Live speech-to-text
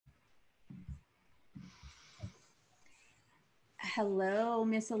Hello,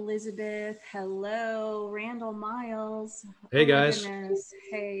 Miss Elizabeth. Hello, Randall Miles. Hey Oh my guys. goodness.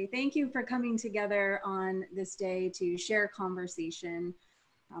 Hey, thank you for coming together on this day to share conversation.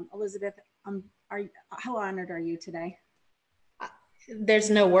 Elizabeth, are how honored are you today? There's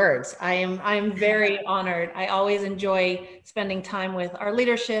no words. I'm very honored. I always enjoy spending time with our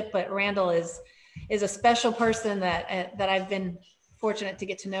leadership, but Randall is a special person that I've been fortunate to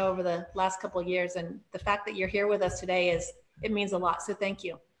get to know over the last couple of years, and the fact that you're here with us today it means a lot. So thank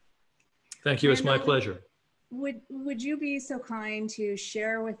you. Thank you. It's my pleasure. Would you be so kind to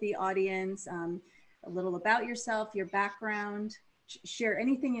share with the audience a little about yourself, your background, share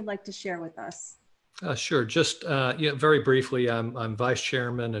anything you'd like to share with us? Sure. Just very briefly, I'm vice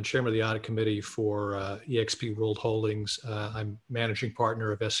chairman and chairman of the audit committee for eXp World Holdings. I'm managing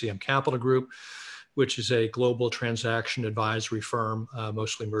partner of SCM Capital Group, which is a global transaction advisory firm,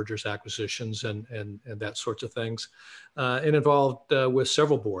 mostly mergers, acquisitions, and that sorts of things, and involved with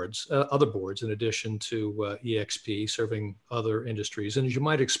several boards, other boards, in addition to eXp, serving other industries. And as you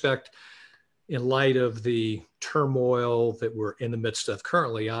might expect, in light of the turmoil that we're in the midst of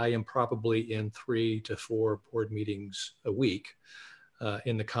currently, I am probably in 3 to 4 board meetings a week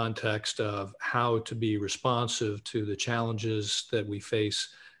in the context of how to be responsive to the challenges that we face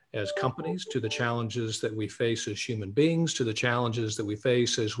as companies, to the challenges that we face as human beings, to the challenges that we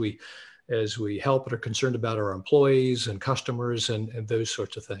face as we help and are concerned about our employees and customers and those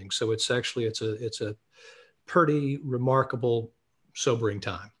sorts of things. So it's a pretty remarkable, sobering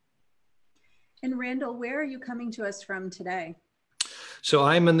time. And Randall, where are you coming to us from today? So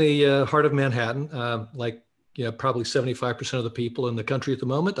I'm in the heart of Manhattan, probably 75% of the people in the country at the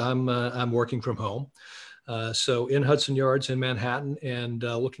moment. I'm working from home. So in Hudson Yards in Manhattan, and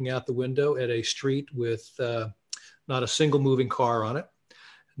looking out the window at a street with not a single moving car on it,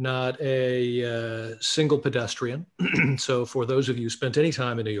 not a single pedestrian. So for those of you who spent any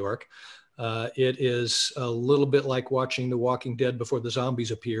time in New York, it is a little bit like watching The Walking Dead before the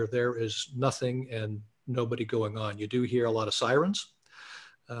zombies appear. There is nothing and nobody going on. You do hear a lot of sirens.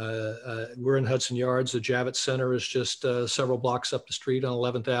 We're in Hudson Yards. The Javits Center is just several blocks up the street on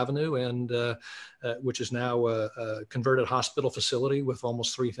 11th Avenue, and which is now a converted hospital facility with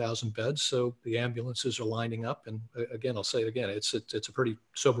almost 3,000 beds. So the ambulances are lining up. And again, I'll say it again, it's a pretty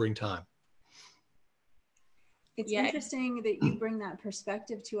sobering time. It's interesting that you bring that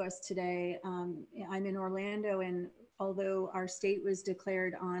perspective to us today. I'm in Orlando, and although our state was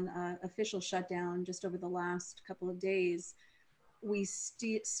declared on official shutdown just over the last couple of days, we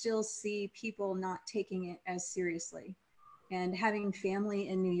still see people not taking it as seriously. And having family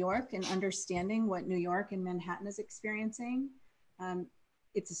in New York and understanding what New York and Manhattan is experiencing,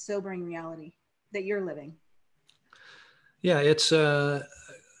 it's a sobering reality that you're living. Yeah, it's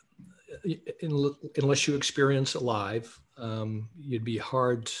unless you experience it live, you'd be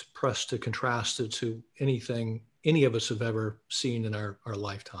hard pressed to contrast it to anything any of us have ever seen in our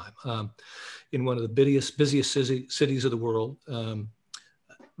lifetime. In one of the busiest cities of the world,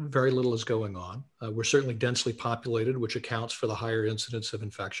 very little is going on. We're certainly densely populated, which accounts for the higher incidence of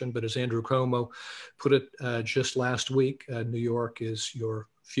infection. But as Andrew Cuomo put it just last week, New York is your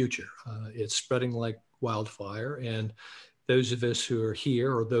future. It's spreading like wildfire. And those of us who are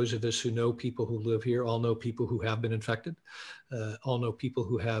here, or those of us who know people who live here, all know people who have been infected, all know people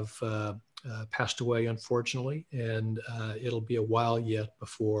who have passed away, unfortunately. And it'll be a while yet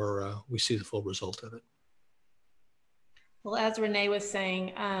before we see the full result of it. Well, as Renee was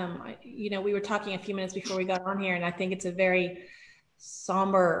saying, we were talking a few minutes before we got on here, and I think it's a very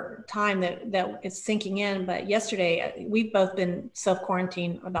somber time that is sinking in. But yesterday, we've both been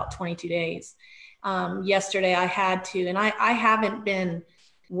self-quarantined about 22 days. Yesterday, I had to, and I haven't been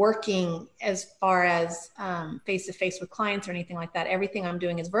working as far as face-to-face with clients or anything like that. Everything I'm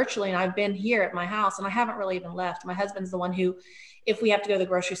doing is virtually, and I've been here at my house, and I haven't really even left. My husband's the one who, if we have to go to the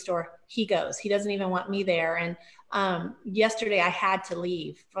grocery store, he goes. He doesn't even want me there. And yesterday I had to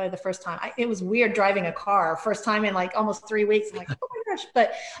leave for the first time. It was weird driving a car, first time in like almost 3 weeks. I'm like, oh my gosh.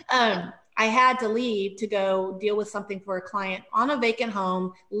 But I had to leave to go deal with something for a client on a vacant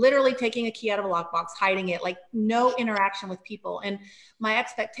home, literally taking a key out of a lockbox, hiding it, like no interaction with people. And my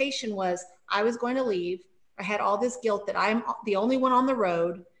expectation was I was going to leave. I had all this guilt that I'm the only one on the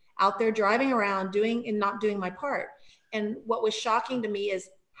road out there driving around doing and not doing my part. And what was shocking to me is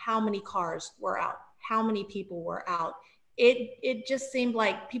how many cars were out, how many people were out. It just seemed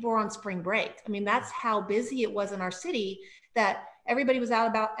like people were on spring break. I mean, that's how busy it was in our city, that everybody was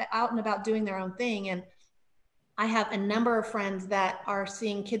out and about doing their own thing. And I have a number of friends that are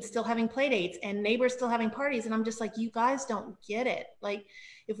seeing kids still having play dates and neighbors still having parties. And I'm just like, you guys don't get it. Like,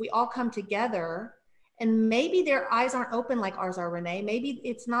 if we all come together And maybe their eyes aren't open like ours are, Renee. Maybe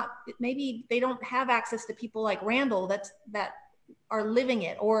it's not, maybe they don't have access to people like Randall that are living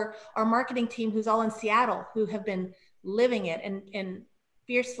it, or our marketing team who's all in Seattle who have been living it and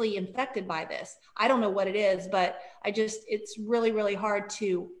fiercely infected by this. I don't know what it is, but it's really, really hard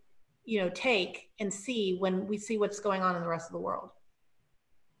to, take and see when we see what's going on in the rest of the world.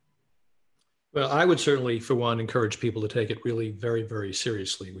 Well, I would certainly, for one, encourage people to take it really very, very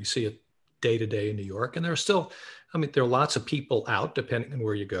seriously. We see it day to day in New York, and there are still, there are lots of people out, depending on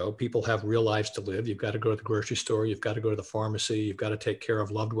where you go. People have real lives to live. You've got to go to the grocery store. You've got to go to the pharmacy. You've got to take care of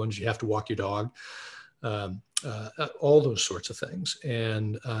loved ones. You have to walk your dog, all those sorts of things.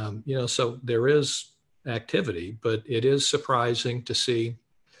 And, so there is activity, but it is surprising to see,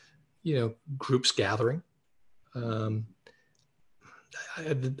 groups gathering. I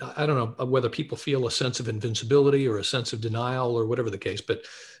don't know whether people feel a sense of invincibility or a sense of denial or whatever the case, but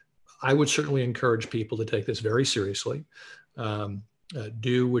I would certainly encourage people to take this very seriously.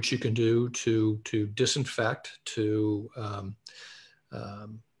 Do what you can do to disinfect, to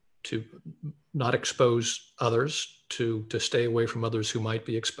not expose others, to stay away from others who might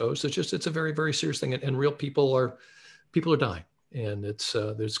be exposed. It's a very, very serious thing, and real people are dying, and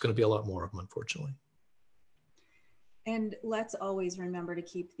there's going to be a lot more of them, unfortunately. And let's always remember to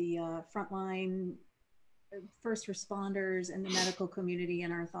keep the frontline first responders and the medical community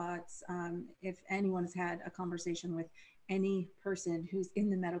in our thoughts. If anyone's had a conversation with any person who's in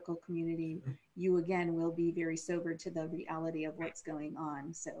the medical community, you again will be very sobered to the reality of what's going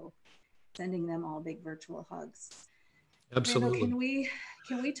on. So sending them all big virtual hugs. Absolutely. Randall,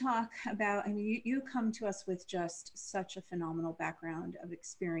 can we talk about, you come to us with just such a phenomenal background of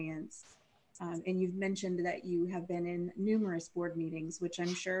experience. And you've mentioned that you have been in numerous board meetings, which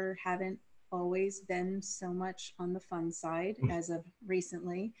I'm sure haven't always been so much on the fun side as of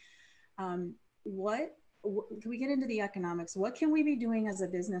recently. Can we get into the economics? What can we be doing as a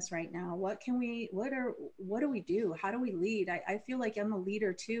business right now? What do we do? How do we lead? I feel like I'm a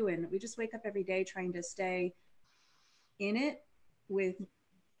leader too, and we just wake up every day trying to stay in it with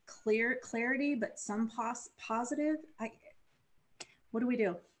clarity, but some positive. What do we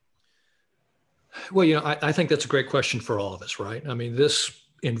do? Well, I think that's a great question for all of us, right? This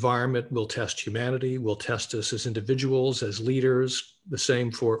environment will test humanity, will test us as individuals, as leaders, the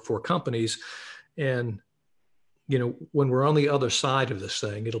same for companies. And, when we're on the other side of this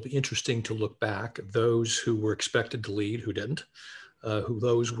thing, it'll be interesting to look back at those who were expected to lead, who didn't, who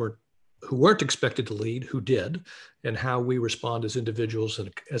weren't expected to lead, who did, and how we respond as individuals and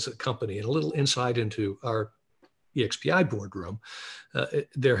as a company, and a little insight into our eXp boardroom.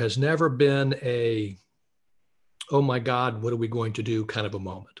 There has never been a, oh my God, what are we going to do kind of a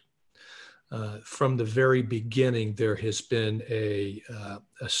moment. From the very beginning, there has been a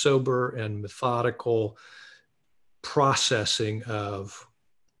sober and methodical processing of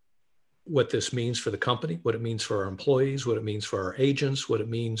what this means for the company, what it means for our employees, what it means for our agents, what it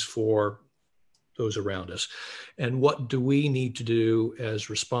means for those around us. And what do we need to do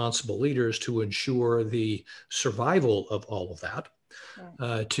as responsible leaders to ensure the survival of all of that,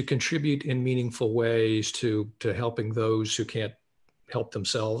 to contribute in meaningful ways to helping those who can't help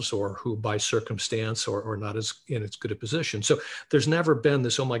themselves, or who by circumstance or not in as good a position. So there's never been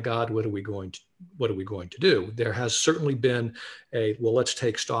this, oh my God, what are we going to do? There has certainly been well, let's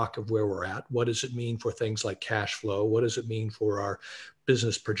take stock of where we're at. What does it mean for things like cash flow? What does it mean for our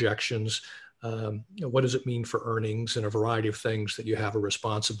business projections? What does it mean for earnings, and a variety of things that you have a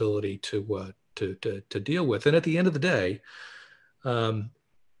responsibility to deal with? And at the end of the day, I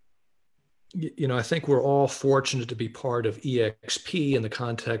think we're all fortunate to be part of eXp in the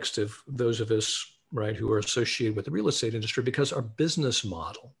context of those of us, right, who are associated with the real estate industry, because our business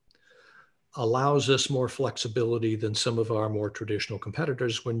model allows us more flexibility than some of our more traditional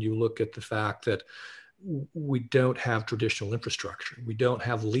competitors when you look at the fact that we don't have traditional infrastructure. We don't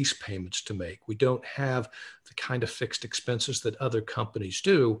have lease payments to make. We don't have the kind of fixed expenses that other companies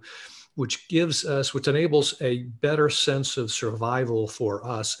do, which enables a better sense of survival for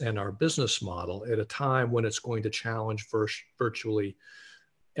us and our business model at a time when it's going to challenge virtually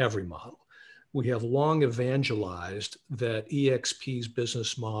every model. We have long evangelized that eXp's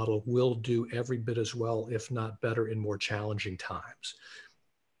business model will do every bit as well, if not better, in more challenging times.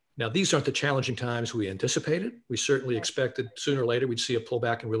 Now, these aren't the challenging times we anticipated. We certainly expected sooner or later we'd see a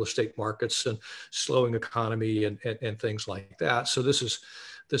pullback in real estate markets and slowing economy and things like that. So this is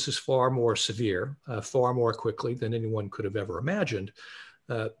far more severe, far more quickly than anyone could have ever imagined.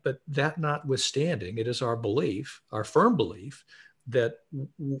 But that notwithstanding, it is our belief, our firm belief, that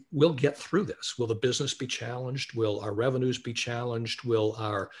we'll get through this. Will the business be challenged? Will our revenues be challenged? Will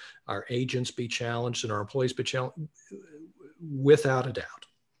our agents be challenged and our employees be challenged? Without a doubt.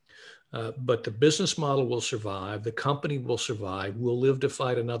 But the business model will survive. The company will survive. We'll live to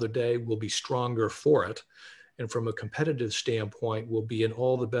fight another day. We'll be stronger for it. And from a competitive standpoint, we'll be in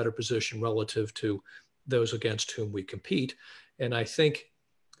all the better position relative to those against whom we compete. And I think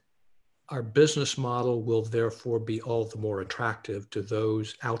our business model will therefore be all the more attractive to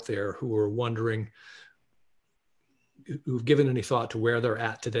those out there who are wondering, who've given any thought to where they're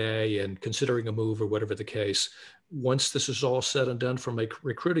at today and considering a move or whatever the case. Once this is all said and done from a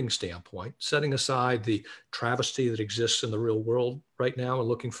recruiting standpoint, setting aside the travesty that exists in the real world right now and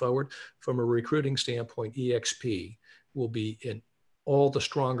looking forward, from a recruiting standpoint, eXp will be in all the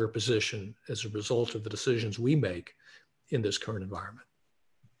stronger position as a result of the decisions we make in this current environment.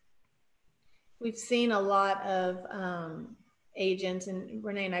 We've seen a lot of agents, and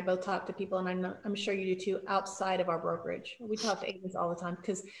Renee and I both talk to people, and I'm sure you do too, outside of our brokerage. We talk to agents all the time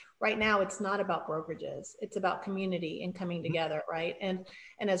because right now it's not about brokerages. It's about community and coming together, right? And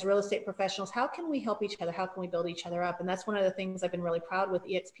as real estate professionals, how can we help each other? How can we build each other up? And that's one of the things I've been really proud with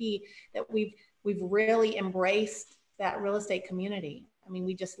eXp, that we've really embraced that real estate community. I mean,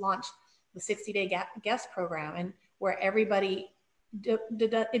 we just launched the 60-day guest program, and where everybody,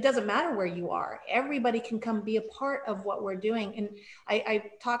 it doesn't matter where you are. Everybody can come be a part of what we're doing. And I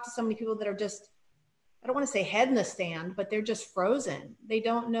talked to so many people that are just, I don't want to say head in the sand, but they're just frozen. They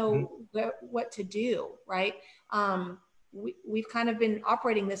don't know what to do, right? We've kind of been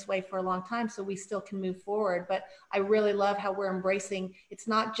operating this way for a long time, so we still can move forward. But I really love how we're embracing, it's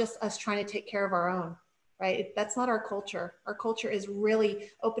not just us trying to take care of our own, right? That's not our culture. Our culture is really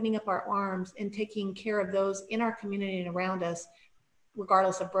opening up our arms and taking care of those in our community and around us,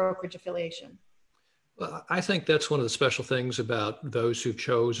 regardless of brokerage affiliation. Well, I think that's one of the special things about those who've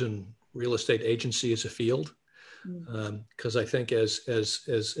chosen real estate agency as a field, because I think as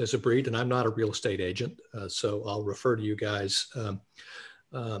a breed, and I'm not a real estate agent, so I'll refer to you guys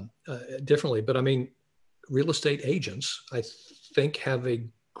differently. But I mean, real estate agents, I think, have a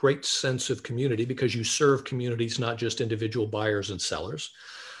great sense of community because you serve communities, not just individual buyers and sellers.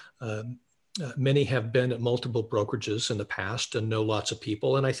 Many have been at multiple brokerages in the past and know lots of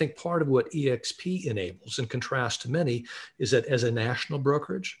people. And I think part of what eXp enables, in contrast to many, is that as a national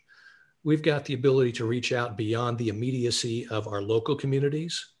brokerage, we've got the ability to reach out beyond the immediacy of our local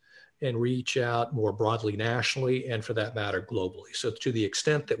communities and reach out more broadly nationally and, for that matter, globally. So to the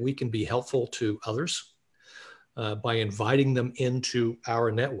extent that we can be helpful to others by inviting them into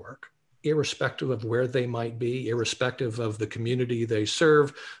our network, irrespective of where they might be, irrespective of the community they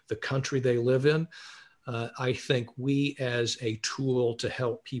serve, the country they live in, I think we as a tool to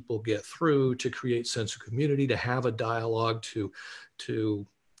help people get through, to create sense of community, to have a dialogue, to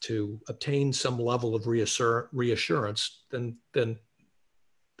obtain some level of reassurance, then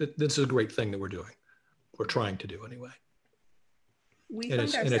this is a great thing that we're doing. We're trying to do anyway.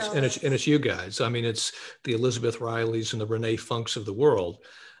 It's you guys. I mean, it's the Elizabeth Rileys and the Renee Funks of the world.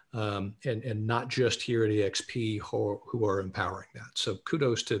 And not just here at eXp who are empowering that. So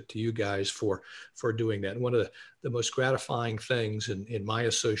kudos to you guys for doing that. And one of the most gratifying things in my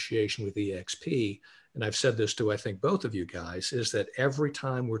association with eXp, and I've said this to, I think, both of you guys, is that every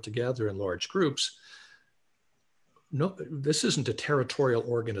time we're together in large groups, no, this isn't a territorial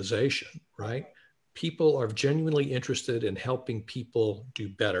organization, right? People are genuinely interested in helping people do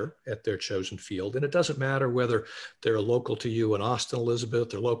better at their chosen field. And it doesn't matter whether they're local to you in Austin, Elizabeth,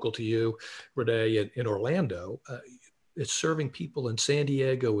 they're local to you, Renee, in Orlando. It's serving people in San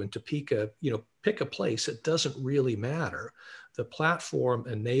Diego and Topeka. Pick a place. It doesn't really matter. The platform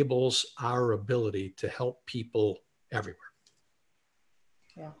enables our ability to help people everywhere.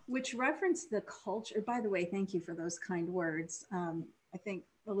 Yeah. Which reference the culture. By the way, thank you for those kind words. I think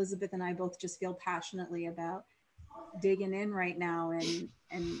Elizabeth and I both just feel passionately about digging in right now,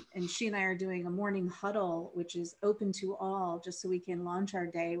 and she and I are doing a morning huddle, which is open to all, just so we can launch our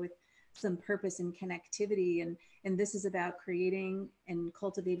day with some purpose and connectivity. And this is about creating and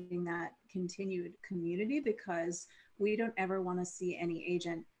cultivating that continued community, because we don't ever want to see any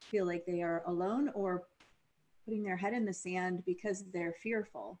agent feel like they are alone or putting their head in the sand because they're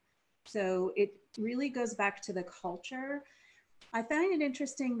fearful. So it really goes back to the culture. I find it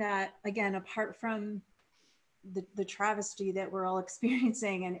interesting that, again, apart from the travesty that we're all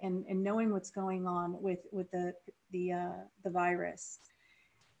experiencing and knowing what's going on with the virus,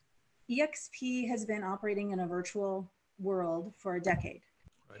 eXp has been operating in a virtual world for a decade.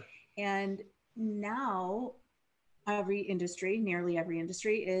 Right. And now nearly every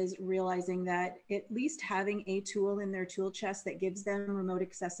industry, is realizing that at least having a tool in their tool chest that gives them remote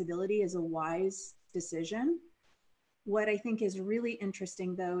accessibility is a wise decision. What I think is really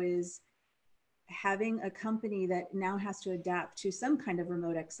interesting, though, is having a company that now has to adapt to some kind of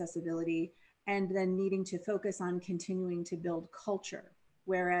remote accessibility and then needing to focus on continuing to build culture.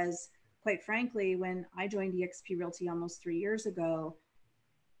 Whereas, quite frankly, when I joined eXp Realty almost 3 years ago,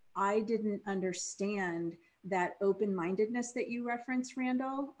 I didn't understand that open-mindedness that you referenced,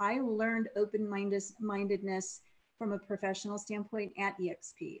 Randall. I learned open-mindedness from a professional standpoint at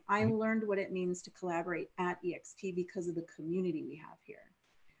eXp. I learned what it means to collaborate at eXp because of the community we have here.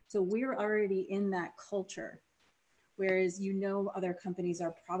 So we're already in that culture. Whereas, other companies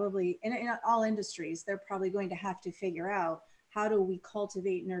are probably, in all industries, they're probably going to have to figure out, how do we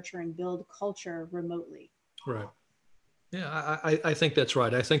cultivate, nurture, and build culture remotely? Right. Yeah, I think that's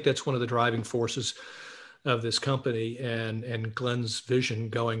right. I think that's one of the driving forces of this company and Glenn's vision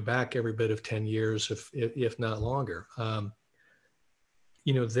going back every bit of 10 years, if not longer.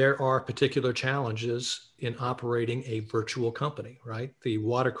 There are particular challenges in operating a virtual company, right? The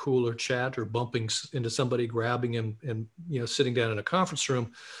water cooler chat or bumping into somebody, grabbing him and sitting down in a conference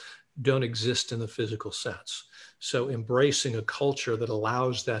room don't exist in the physical sense. So embracing a culture that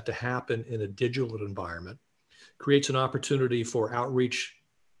allows that to happen in a digital environment creates an opportunity for outreach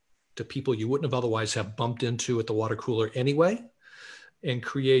to people you wouldn't have otherwise have bumped into at the water cooler anyway, and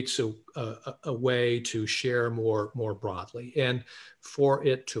creates a way to share more broadly. And for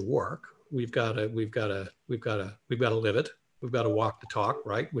it to work, we've got to live it. We've got to walk the talk,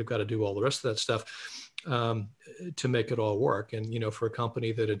 right? We've got to do all the rest of that stuff to make it all work. And for a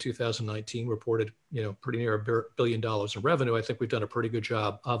company that in 2019 reported pretty near $1 billion in revenue, I think we've done a pretty good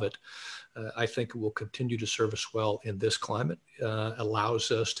job of it. I think it will continue to serve us well in this climate, allows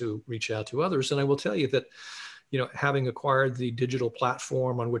us to reach out to others. And I will tell you that, having acquired the digital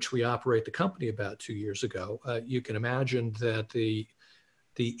platform on which we operate the company about 2 years ago, you can imagine that the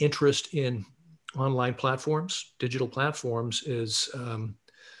interest in online platforms, digital platforms, is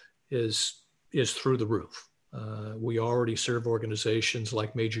through the roof. We already serve organizations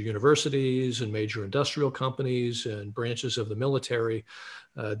like major universities and major industrial companies and branches of the military.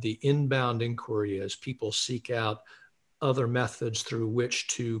 The inbound inquiry as people seek out other methods through which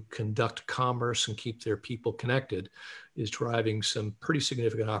to conduct commerce and keep their people connected is driving some pretty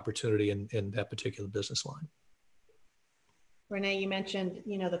significant opportunity in that particular business line. Renee, you mentioned,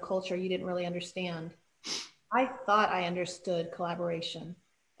 the culture you didn't really understand. I thought I understood collaboration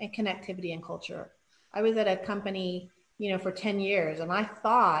and connectivity and culture. I was at a company, for 10 years, and I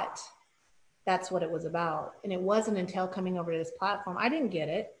thought that's what it was about. And it wasn't until coming over to this platform, I didn't get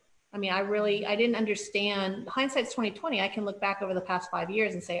it. I mean, I didn't understand. Hindsight's 2020. I can look back over the past 5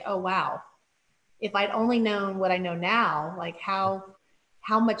 years and say, oh, wow, if I'd only known what I know now, like how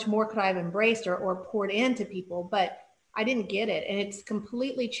much more could I have embraced or poured into people, but I didn't get it. And it's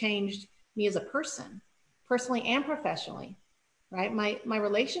completely changed me as a person, personally and professionally, right? My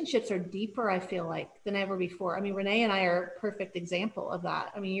relationships are deeper, I feel like, than ever before. I mean, Renee and I are a perfect example of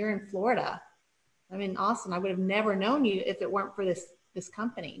that. I mean, you're in Florida. I'm in Austin. I would have never known you if it weren't for this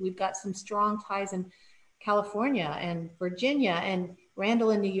company. We've got some strong ties in California and Virginia and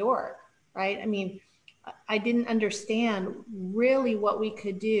Randall in New York, right? I mean, I didn't understand really what we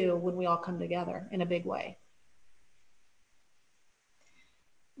could do when we all come together in a big way.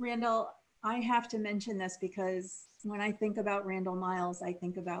 Randall, I have to mention this because when I think about Randall Miles, I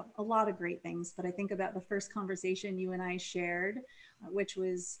think about a lot of great things, but I think about the first conversation you and I shared, which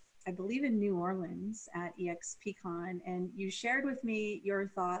was, I believe, in New Orleans at eXpCon, and you shared with me your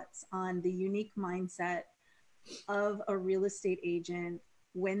thoughts on the unique mindset of a real estate agent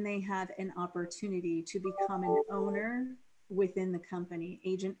when they have an opportunity to become an owner within the company,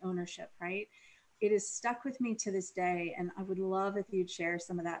 agent ownership, right? It has stuck with me to this day, and I would love if you'd share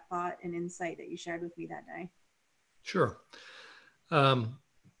some of that thought and insight that you shared with me that day. Sure. The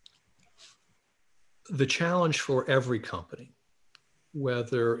challenge for every company,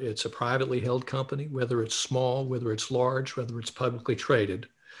 whether it's a privately held company, whether it's small, whether it's large, whether it's publicly traded,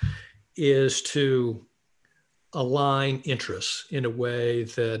 is to align interests in a way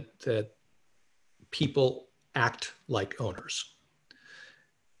that people act like owners.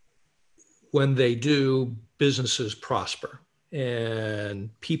 When they do, businesses prosper and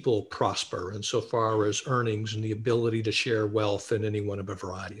people prosper insofar as earnings and the ability to share wealth and any one of a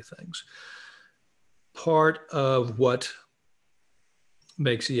variety of things. Part of what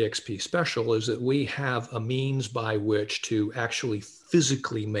makes eXp special is that we have a means by which to actually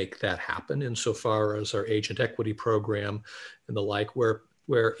physically make that happen insofar as our agent equity program and the like, where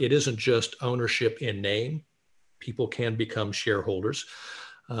it isn't just ownership in name, people can become shareholders,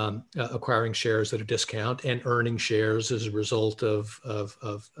 acquiring shares at a discount and earning shares as a result of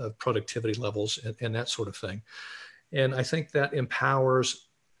productivity levels and that sort of thing. And I think that empowers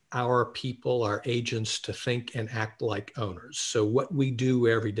our people, our agents, to think and act like owners. So what we do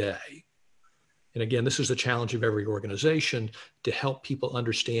every day, and again, this is the challenge of every organization, to help people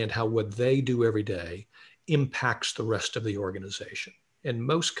understand how what they do every day impacts the rest of the organization. And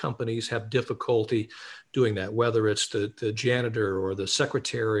most companies have difficulty doing that, whether it's the janitor or the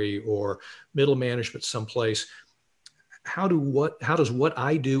secretary or middle management someplace. How does what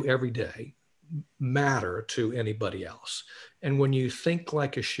I do every day matter to anybody else? And when you think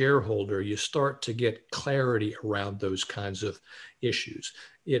like a shareholder, you start to get clarity around those kinds of issues.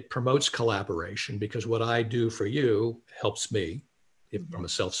 It promotes collaboration because what I do for you helps me, if from a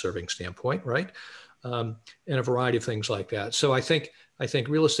self-serving standpoint, right? And a variety of things like that. So I think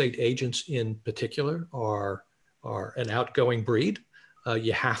real estate agents in particular are an outgoing breed.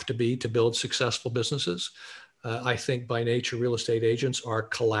 You have to be to build successful businesses. I think by nature, real estate agents are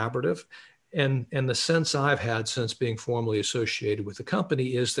collaborative. And the sense I've had since being formally associated with the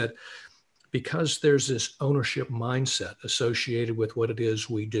company is that because there's this ownership mindset associated with what it is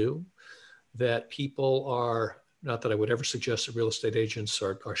we do, that people are, not that I would ever suggest that real estate agents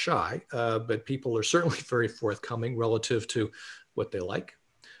are shy, but people are certainly very forthcoming relative to what they like,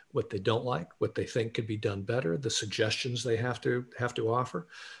 what they don't like, what they think could be done better, the suggestions they have to offer,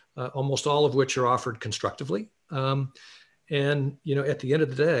 almost all of which are offered constructively. And, at the end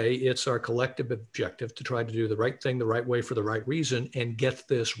of the day, it's our collective objective to try to do the right thing, the right way for the right reason, and get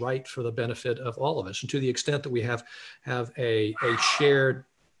this right for the benefit of all of us. And to the extent that we have a shared,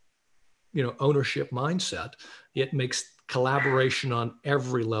 ownership mindset, it makes collaboration on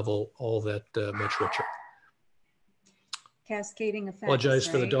every level all that much richer. Cascading effects. Apologize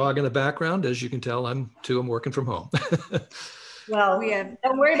for the dog in the background. As you can tell, I'm working from home. Well,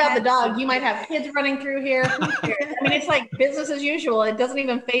 don't worry about the dog. You might have kids running through here. I mean, it's like business as usual. It doesn't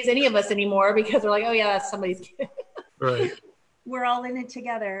even faze any of us anymore because we're like, oh yeah, that's somebody's kid. Right. We're all in it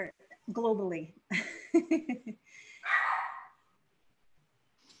together globally.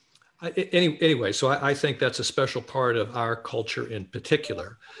 Anyway, so I think that's a special part of our culture in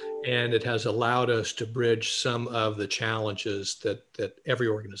particular. And it has allowed us to bridge some of the challenges that every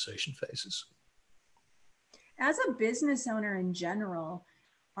organization faces. As a business owner in general,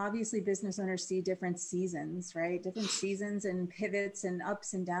 obviously business owners see different seasons, right? Different seasons and pivots and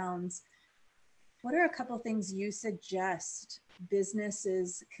ups and downs. What are a couple of things you suggest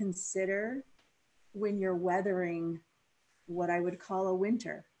businesses consider when you're weathering what I would call a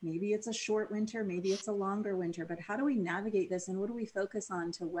winter? Maybe it's a short winter, maybe it's a longer winter, but how do we navigate this and what do we focus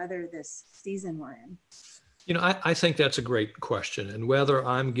on to weather this season we're in? I think that's a great question. And whether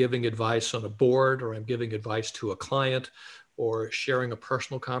I'm giving advice on a board or I'm giving advice to a client or sharing a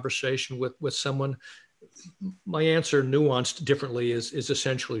personal conversation with someone, my answer, nuanced differently, is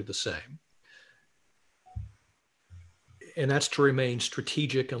essentially the same. And that's to remain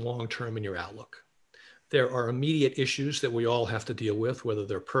strategic and long-term in your outlook. There are immediate issues that we all have to deal with, whether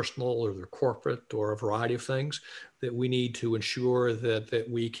they're personal or they're corporate or a variety of things, that we need to ensure that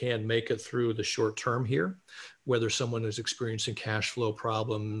we can make it through the short term here, whether someone is experiencing cash flow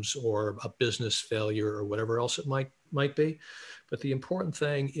problems or a business failure or whatever else it might be. But the important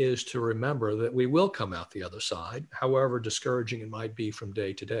thing is to remember that we will come out the other side, however discouraging it might be from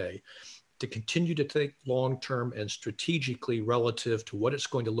day to day, to continue to think long-term and strategically relative to what it's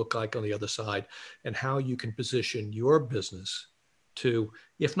going to look like on the other side and how you can position your business to,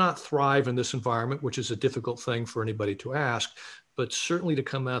 if not thrive in this environment, which is a difficult thing for anybody to ask, but certainly to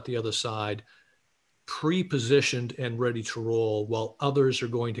come out the other side pre-positioned and ready to roll while others are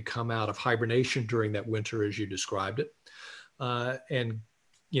going to come out of hibernation during that winter, as you described it, and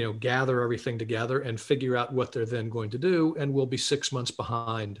gather everything together and figure out what they're then going to do, and we'll be 6 months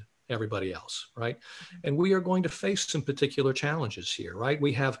behind everybody else, right? And we are going to face some particular challenges here, right?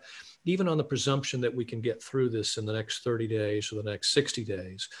 We have, even on the presumption that we can get through this in the next 30 days or the next 60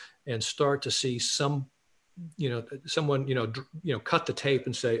 days and start to see someone, cut the tape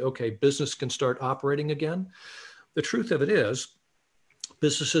and say, okay, business can start operating again. The truth of it is,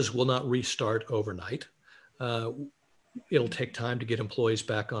 businesses will not restart overnight. It'll take time to get employees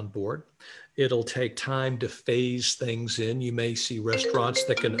back on board. It'll take time to phase things in. You may see restaurants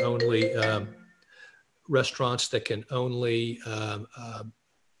that can only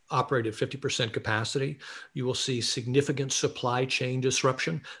operate at 50% capacity. You will see significant supply chain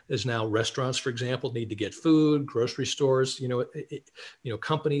disruption as now restaurants, for example, need to get food, grocery stores,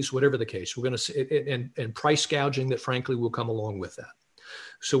 companies, whatever the case. We're going to see, and price gouging that frankly will come along with that.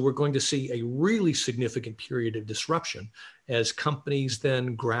 So we're going to see a really significant period of disruption as companies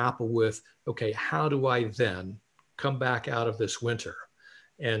then grapple with, okay, how do I then come back out of this winter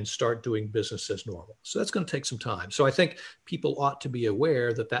and start doing business as normal? So that's going to take some time. So I think people ought to be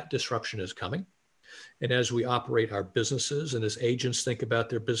aware that that disruption is coming. And as we operate our businesses and as agents think about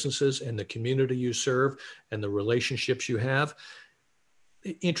their businesses and the community you serve and the relationships you have,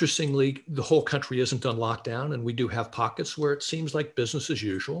 interestingly, the whole country isn't on lockdown, and we do have pockets where it seems like business as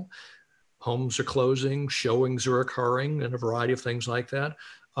usual. Homes are closing, showings are occurring, and a variety of things like that.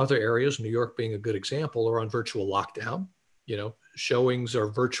 Other areas, New York being a good example, are on virtual lockdown. Showings are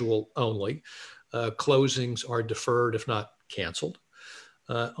virtual only. Closings are deferred, if not canceled.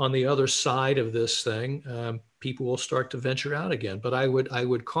 On the other side of this thing, people will start to venture out again. But I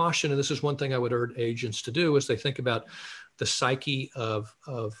would caution, and this is one thing I would urge agents to do, as they think about the psyche of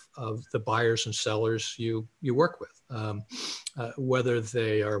the buyers and sellers you work with, whether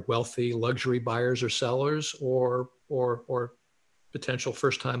they are wealthy luxury buyers or sellers or potential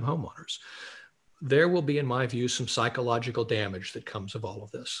first-time homeowners. There will be, in my view, some psychological damage that comes of all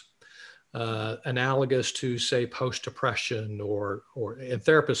of this. Analogous to, say, post-depression, and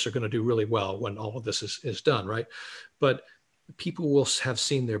therapists are going to do really well when all of this is done, right? But people will have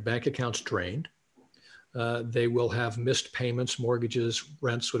seen their bank accounts drained. They will have missed payments, mortgages,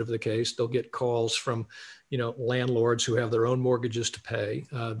 rents, whatever the case. They'll get calls from, landlords who have their own mortgages to pay.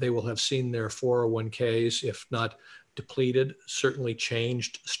 They will have seen their 401ks, if not depleted, certainly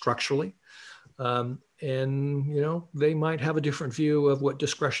changed structurally. And they might have a different view of what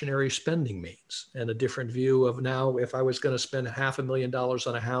discretionary spending means, and a different view of, now, if I was going to spend $500,000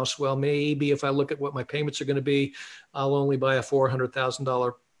 on a house, well, maybe if I look at what my payments are going to be, I'll only buy a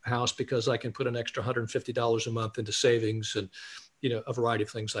 $400,000 house because I can put an extra $150 a month into savings, and a variety of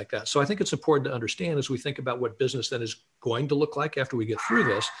things like that. So I think it's important to understand, as we think about what business then is going to look like after we get through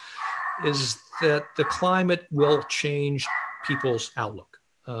this, is that the climate will change people's outlook.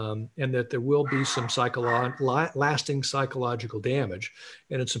 And that there will be some lasting psychological damage.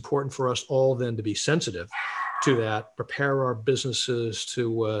 And it's important for us all then to be sensitive to that, prepare our businesses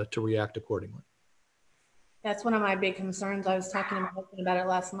to react accordingly. That's one of my big concerns. I was talking to my husband about it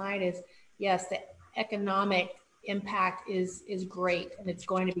last night, is yes, the economic impact is great, and it's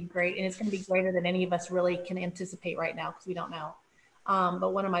going to be great, and it's going to be greater than any of us really can anticipate right now, because we don't know.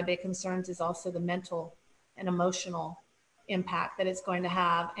 But one of my big concerns is also the mental and emotional impact that it's going to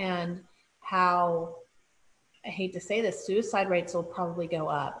have, and how, I hate to say this, suicide rates will probably go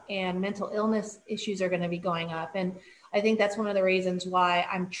up, and mental illness issues are going to be going up. And I think that's one of the reasons why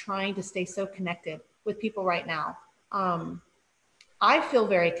I'm trying to stay so connected with people right now. I feel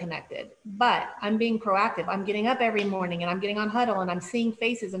very connected, but I'm being proactive. I'm getting up every morning, and I'm getting on Huddle, and I'm seeing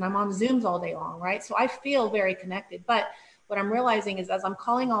faces, and I'm on Zooms all day long, right? So I feel very connected. But what I'm realizing is, as I'm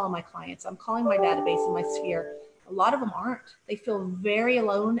calling all of my clients, I'm calling my database and my sphere, a lot of them aren't. They feel very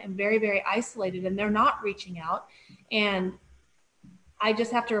alone and very, very isolated, and they're not reaching out. And I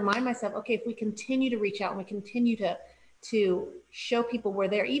just have to remind myself, okay, if we continue to reach out and we continue to show people we're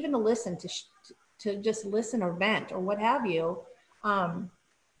there, even to listen, to just listen or vent or what have you,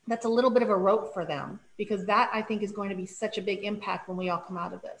 that's a little bit of a rope for them, because that, I think, is going to be such a big impact when we all come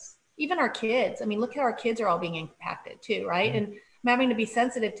out of this. Even our kids. I mean, look how our kids are all being impacted too, right? Mm-hmm. And I'm having to be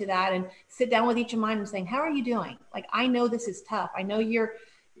sensitive to that and sit down with each of mine and saying, how are you doing? Like, I know this is tough. I know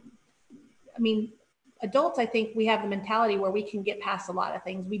adults, I think we have the mentality where we can get past a lot of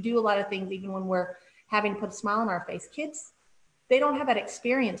things. We do a lot of things even when we're having to put a smile on our face. Kids, they don't have that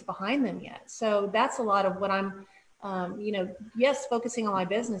experience behind them yet. So that's a lot of what I'm, yes, focusing on my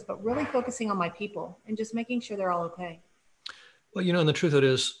business, but really focusing on my people and just making sure they're all okay. Well, and the truth of it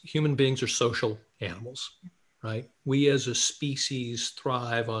is, human beings are social animals. Right? We as a species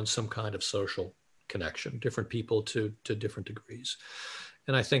thrive on some kind of social connection, different people to different degrees.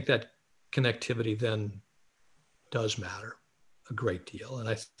 And I think that connectivity then does matter a great deal. And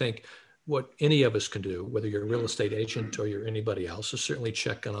I think what any of us can do, whether you're a real estate agent or you're anybody else, is certainly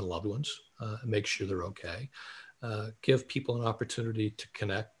check in on loved ones, and make sure they're okay. Give people an opportunity to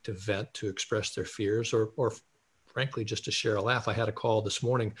connect, to vent, to express their fears, or frankly, just to share a laugh. I had a call this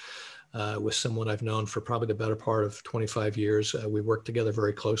morning with someone I've known for probably the better part of 25 years. We worked together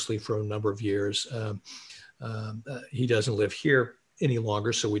very closely for a number of years. He doesn't live here any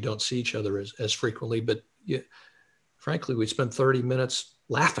longer, so we don't see each other as frequently, but frankly, we spent 30 minutes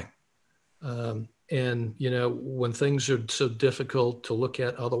laughing. And, when things are so difficult to look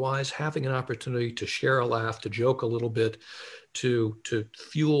at otherwise, having an opportunity to share a laugh, to joke a little bit, to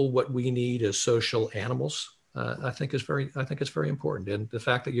fuel what we need as social animals, I think it's very important. And the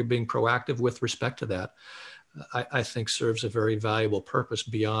fact that you're being proactive with respect to that, I think serves a very valuable purpose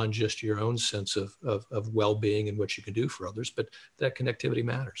beyond just your own sense of well-being and what you can do for others, but that connectivity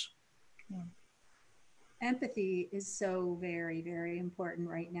matters. Yeah. Empathy is so very, very important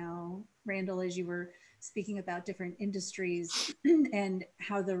right now. Randall, as you were speaking about different industries and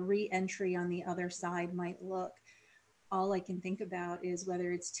how the re-entry on the other side might look, all I can think about is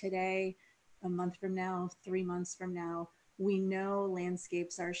whether it's today, a month from now, 3 months from now, we know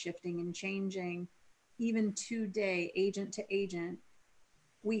landscapes are shifting and changing. Even today, agent to agent,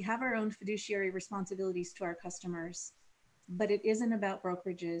 we have our own fiduciary responsibilities to our customers, but it isn't about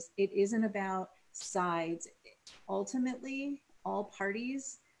brokerages. It isn't about sides. Ultimately, all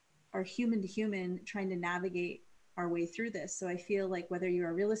parties are human to human trying to navigate our way through this. So I feel like whether you're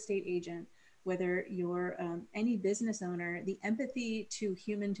a real estate agent, whether you're any business owner, the empathy to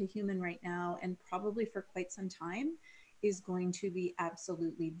human right now, and probably for quite some time, is going to be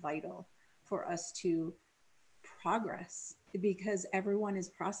absolutely vital for us to progress, because everyone is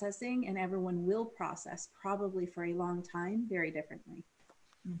processing and everyone will process probably for a long time very differently.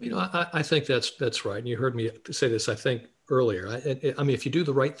 You know, I think that's right. And you heard me say this, I think, earlier. I mean, if you do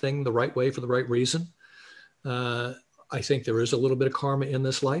the right thing the right way for the right reason, I think there is a little bit of karma in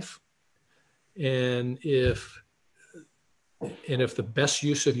this life. And if the best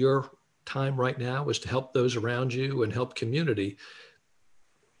use of your time right now is to help those around you and help community,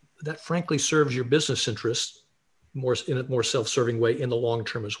 that frankly serves your business interests more in a more self-serving way in the long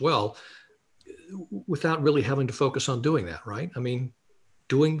term as well, without really having to focus on doing that, right? I mean,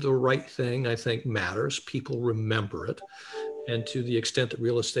 doing the right thing, I think, matters. People remember it. And to the extent that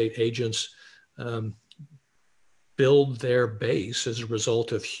real estate agents build their base as a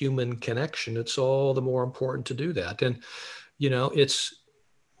result of human connection, it's all the more important to do that. And, you know, it's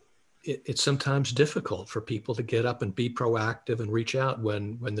sometimes difficult for people to get up and be proactive and reach out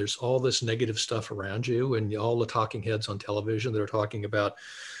when there's all this negative stuff around you and all the talking heads on television that are talking about,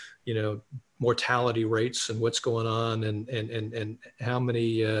 you know, mortality rates and what's going on and how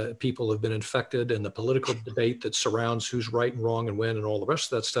many people have been infected, and the political debate that surrounds who's right and wrong and when and all the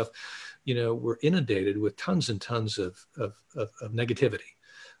rest of that stuff. You know, we're inundated with tons and tons of negativity.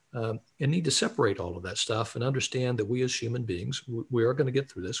 And need to separate all of that stuff and understand that we as human beings, we are going to get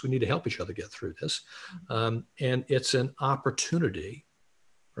through this. We need to help each other get through this. And it's an opportunity,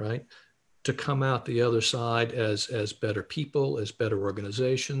 right, to come out the other side as better people, as better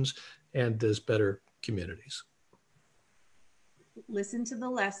organizations, and as better communities. Listen to the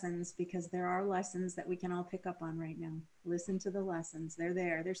lessons, because there are lessons that we can all pick up on right now. Listen to the lessons. They're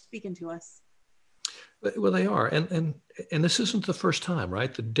there. They're speaking to us. Well, they are, and this isn't the first time,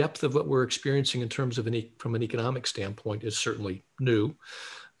 right? The depth of what we're experiencing in terms of from an economic standpoint is certainly new.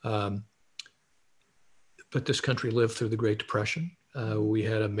 But this country lived through the Great Depression. We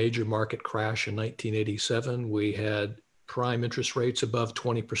had a major market crash in 1987. We had prime interest rates above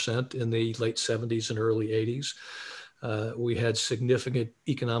 20% in the late 70s and early 80s. We had significant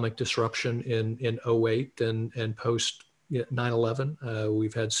economic disruption in 08 and post 9/11.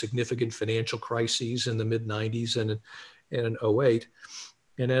 We've had significant financial crises in the mid 90s and in 08.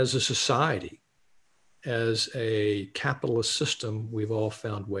 And as a society, as a capitalist system, we've all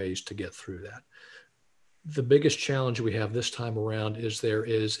found ways to get through that. The biggest challenge we have this time around is there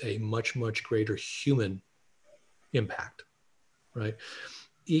is a much, much greater human impact, right?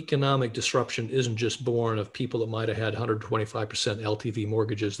 Economic disruption isn't just born of people that might have had 125% LTV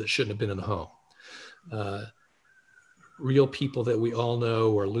mortgages that shouldn't have been in the home. Real people that we all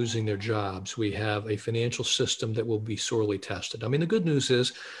know are losing their jobs. We have a financial system that will be sorely tested. I mean, the good news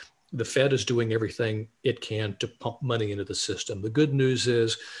is the Fed is doing everything it can to pump money into the system. The good news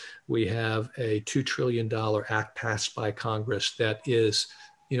is we have a $2 trillion act passed by Congress that is,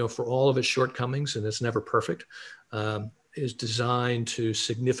 you know, for all of its shortcomings, and it's never perfect, is designed to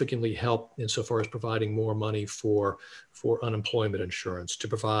significantly help insofar as providing more money for unemployment insurance, to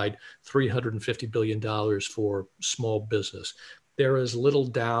provide $350 billion for small business. There is little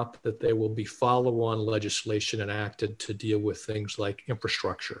doubt that there will be follow-on legislation enacted to deal with things like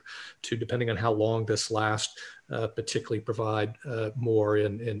infrastructure, to, depending on how long this lasts, particularly provide more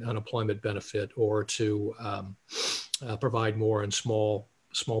in unemployment benefit, or to provide more in small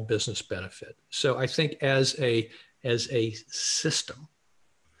business benefit. So I think as a system,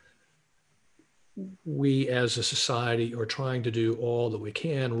 we as a society are trying to do all that we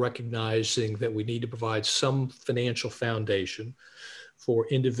can, recognizing that we need to provide some financial foundation for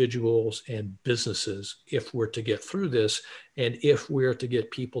individuals and businesses if we're to get through this, and if we're to get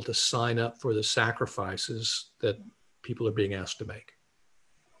people to sign up for the sacrifices that people are being asked to make.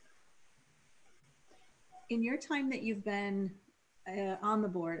 In your time that you've been on the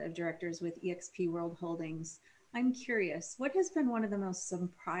board of directors with eXp World Holdings. I'm curious, what has been one of the most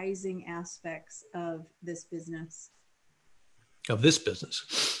surprising aspects of this business? Of this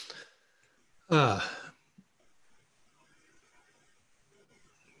business?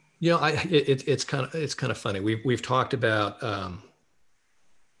 It's kind of funny. We've talked about the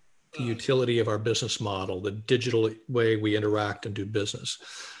utility of our business model, the digital way we interact and do business.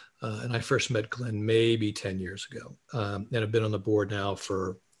 And I first met Glenn maybe 10 years ago, and have been on the board now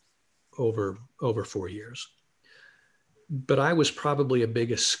for over 4 years. But I was probably a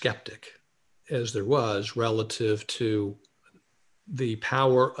biggest skeptic as there was relative to the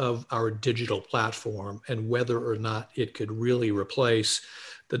power of our digital platform and whether or not it could really replace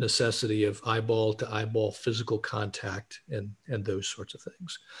the necessity of eyeball to eyeball physical contact and those sorts of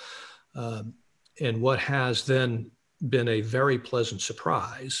things. And what has then been a very pleasant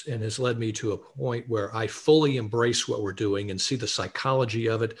surprise and has led me to a point where I fully embrace what we're doing and see the psychology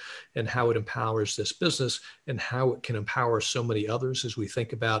of it and how it empowers this business and how it can empower so many others as we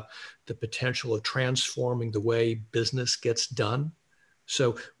think about the potential of transforming the way business gets done.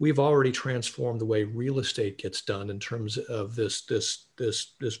 So we've already transformed the way real estate gets done in terms of this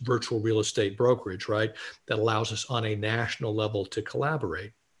virtual real estate brokerage, right? That allows us on a national level to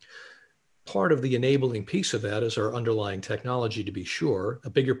collaborate. Part of the enabling piece of that is our underlying technology, to be sure. A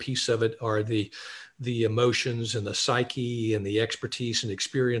bigger piece of it are the emotions and the psyche and the expertise and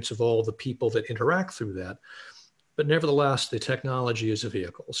experience of all the people that interact through that. But nevertheless, the technology is a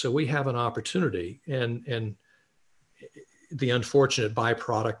vehicle. So we have an opportunity and the unfortunate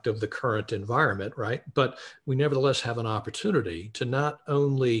byproduct of the current environment, right? But we nevertheless have an opportunity to not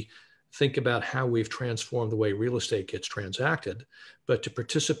only think about how we've transformed the way real estate gets transacted, but to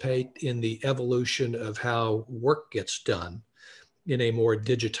participate in the evolution of how work gets done in a more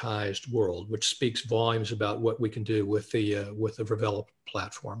digitized world, which speaks volumes about what we can do with the Revela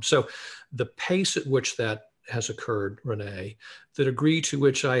platform. So the pace at which that has occurred, Renee, the degree to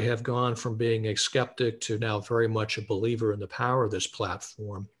which I have gone from being a skeptic to now very much a believer in the power of this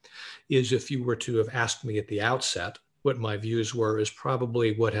platform is, if you were to have asked me at the outset what my views were, is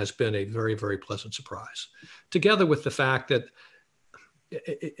probably what has been a very, very pleasant surprise. Together with the fact that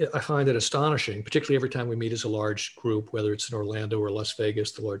I find it astonishing, particularly every time we meet as a large group, whether it's in Orlando or Las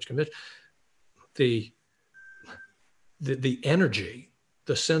Vegas, the large convention, the energy,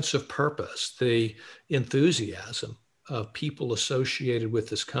 the sense of purpose, the enthusiasm of people associated with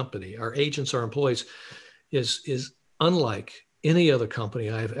this company, our agents, our employees, is unlike any other company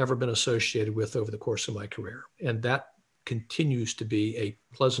I have ever been associated with over the course of my career. And that continues to be a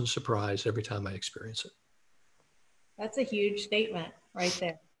pleasant surprise every time I experience it. That's a huge statement right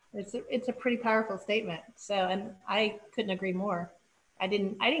there. It's a pretty powerful statement. So, and I couldn't agree more. I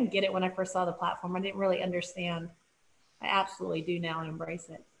didn't get it when I first saw the platform. I didn't really understand. I absolutely do now and embrace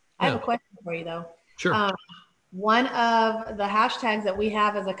it. I have a question for you though. Sure. One of the hashtags that we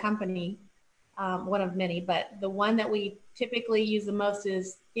have as a company, one of many, but the one that we typically use the most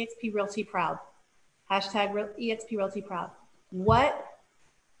is eXp Realty Proud. Hashtag eXp Realty Proud. What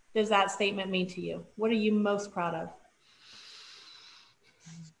does that statement mean to you? What are you most proud of?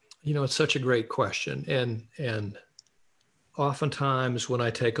 You know, it's such a great question. And oftentimes when I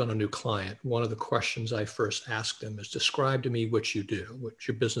take on a new client, one of the questions I first ask them is, describe to me what you do, what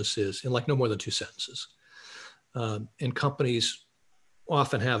your business is, in like no more than 2 sentences. And companies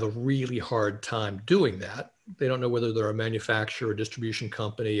often have a really hard time doing that. They don't know whether they're a manufacturer, a distribution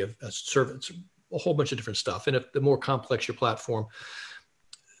company, a service, a whole bunch of different stuff. And if the more complex your platform,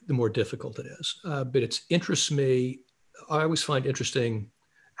 the more difficult it is. But it interests me. I always find interesting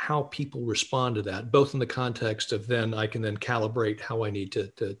how people respond to that, both in the context of then I can then calibrate how I need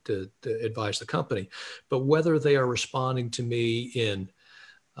to advise the company, but whether they are responding to me in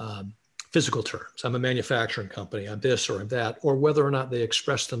physical terms. I'm a manufacturing company, I'm this or I'm that, or whether or not they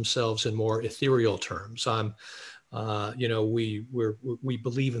express themselves in more ethereal terms. I'm, we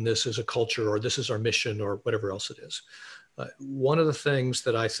believe in this as a culture, or this is our mission, or whatever else it is. One of the things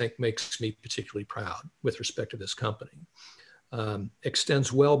that I think makes me particularly proud with respect to this company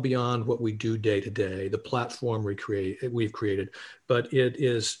extends well beyond what we do day to day, the platform we've created, but it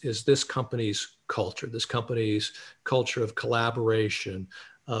is this company's culture, of collaboration,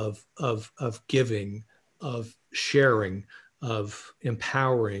 of giving, of sharing, of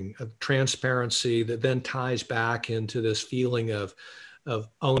empowering, of transparency that then ties back into this feeling of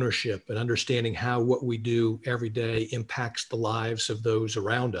ownership and understanding how what we do every day impacts the lives of those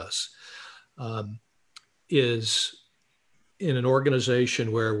around us, is in an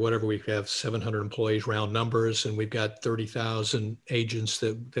organization where whatever we have 700 employees, round numbers, and we've got 30,000 agents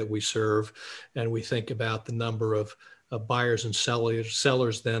that we serve. And we think about the number of buyers and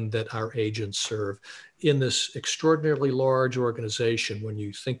sellers then that our agents serve. In this extraordinarily large organization, when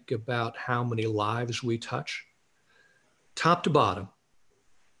you think about how many lives we touch, top to bottom,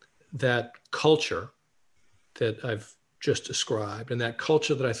 that culture that I've just described and that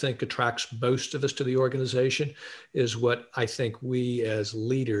culture that I think attracts most of us to the organization is what I think we as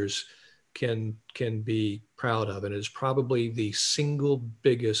leaders can be proud of. And it is probably the single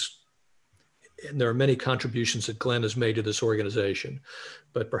biggest, and there are many contributions that Glenn has made to this organization,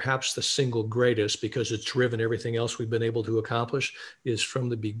 but perhaps the single greatest, because it's driven everything else we've been able to accomplish, is from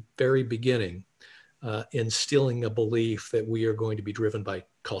the very beginning, instilling a belief that we are going to be driven by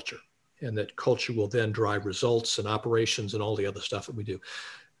culture, and that culture will then drive results and operations and all the other stuff that we do.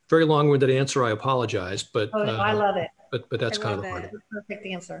 Very long-winded answer, I apologize, but oh, no, I love it. But that's kind of the part of it. Perfect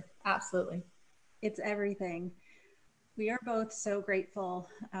answer. Absolutely. It's everything. We are both so grateful,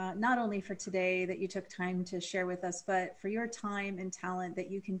 not only for today that you took time to share with us, but for your time and talent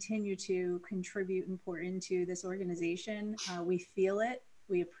that you continue to contribute and pour into this organization. We feel it,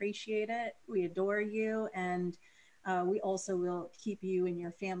 we appreciate it, we adore you, and we also will keep you and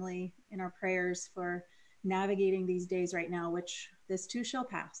your family in our prayers for navigating these days right now, which this too shall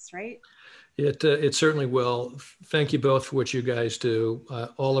pass, right? It certainly will. Thank you both for what you guys do.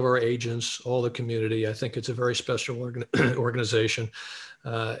 All of our agents, all the community. I think it's a very special organization.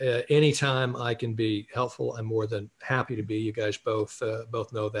 Anytime I can be helpful, I'm more than happy to be. You guys both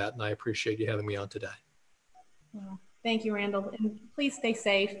know that, and I appreciate you having me on today. Well, thank you, Randall. And please stay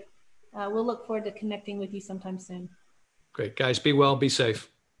safe. We'll look forward to connecting with you sometime soon. Great. Guys, be well, be safe.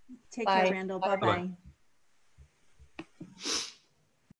 Take care, Randall. Bye-bye. Bye-bye.